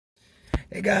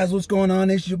Hey guys, what's going on?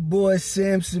 It's your boy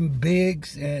Samson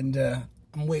Biggz, and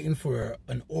I'm waiting for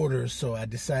an order, so I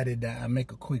decided that I'd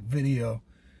make a quick video.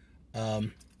 But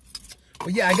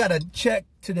yeah, I got a check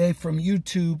today from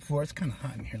YouTube for, it's kind of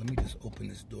hot in here. Let me just open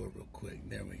this door real quick.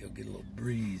 There we go, get a little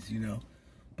breeze, you know.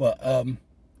 But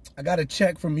I got a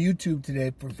check from YouTube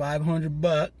today for 500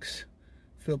 bucks.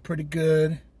 Feel pretty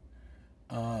good.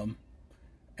 And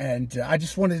I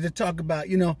just wanted to talk about,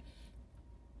 you know,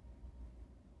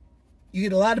 you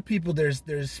get a lot of people. There's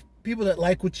people that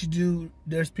like what you do.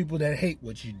 There's people that hate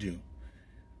what you do.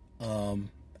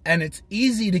 And it's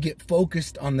easy to get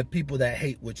focused on the people that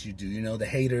hate what you do. You know, the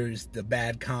haters, the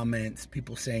bad comments,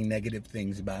 people saying negative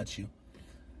things about you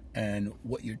and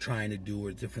what you're trying to do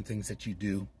or different things that you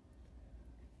do.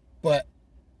 But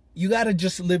you got to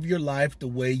just live your life the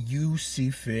way you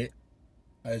see fit.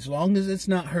 As long as it's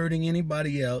not hurting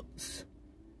anybody else,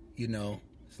 you know.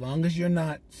 As long as you're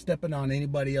not stepping on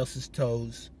anybody else's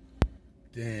toes,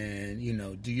 then, you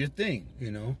know, do your thing, you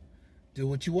know. Do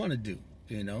what you want to do,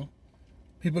 you know.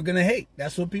 People are going to hate.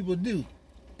 That's what people do.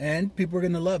 And people are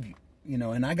going to love you, you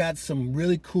know. And I got some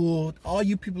really cool, all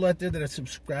you people out there that are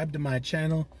subscribed to my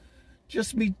channel,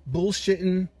 just me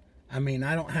bullshitting. I mean,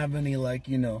 I don't have any, like,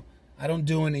 you know, I don't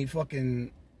do any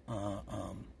fucking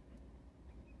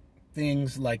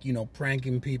things like, you know,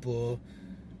 pranking people.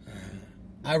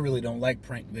 I really don't like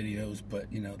prank videos,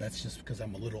 but, you know, that's just because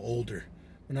I'm a little older.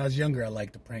 When I was younger, I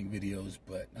liked the prank videos,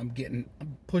 but I'm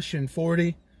pushing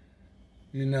 40.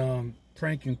 You know,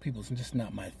 pranking people's just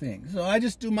not my thing. So I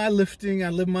just do my lifting. I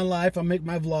live my life. I make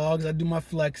my vlogs. I do my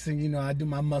flexing. You know, I do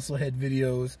my muscle head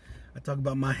videos. I talk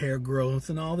about my hair growth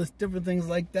and all this different things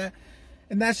like that.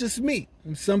 And that's just me.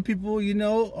 And some people, you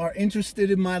know, are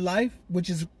interested in my life, which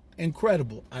is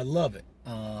incredible. I love it.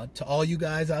 To all you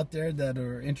guys out there that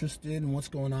are interested in what's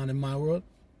going on in my world,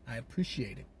 I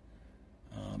appreciate it.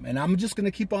 And I'm just going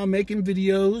to keep on making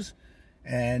videos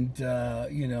and,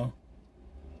 you know,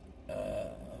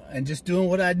 and just doing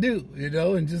what I do, you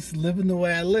know, and just living the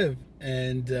way I live.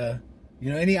 And, you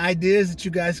know, any ideas that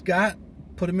you guys got,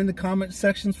 put them in the comment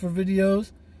sections for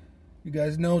videos. You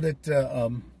guys know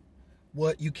that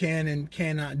what you can and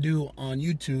cannot do on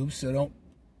YouTube, so don't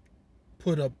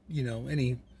put up, you know,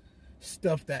 any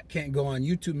stuff that can't go on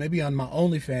YouTube. Maybe on my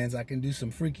OnlyFans I can do some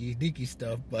freaky deaky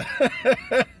stuff, but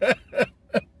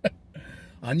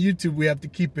on YouTube we have to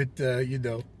keep it, you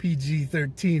know,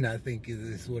 PG-13. I think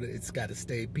is what it's got to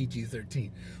stay, PG-13.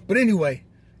 But anyway,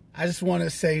 I just want to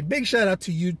say big shout out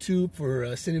to YouTube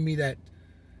for sending me that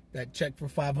check for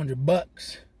 500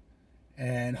 bucks,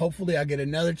 and hopefully I get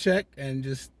another check and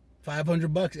just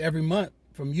 500 bucks every month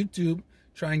from YouTube.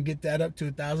 Try and get that up to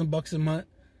 1,000 bucks a month.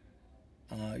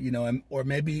 You know, or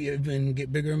maybe even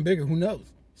get bigger and bigger. Who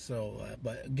knows? So,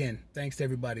 but again, thanks to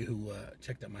everybody who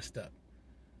checked out my stuff.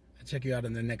 I'll check you out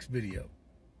in the next video.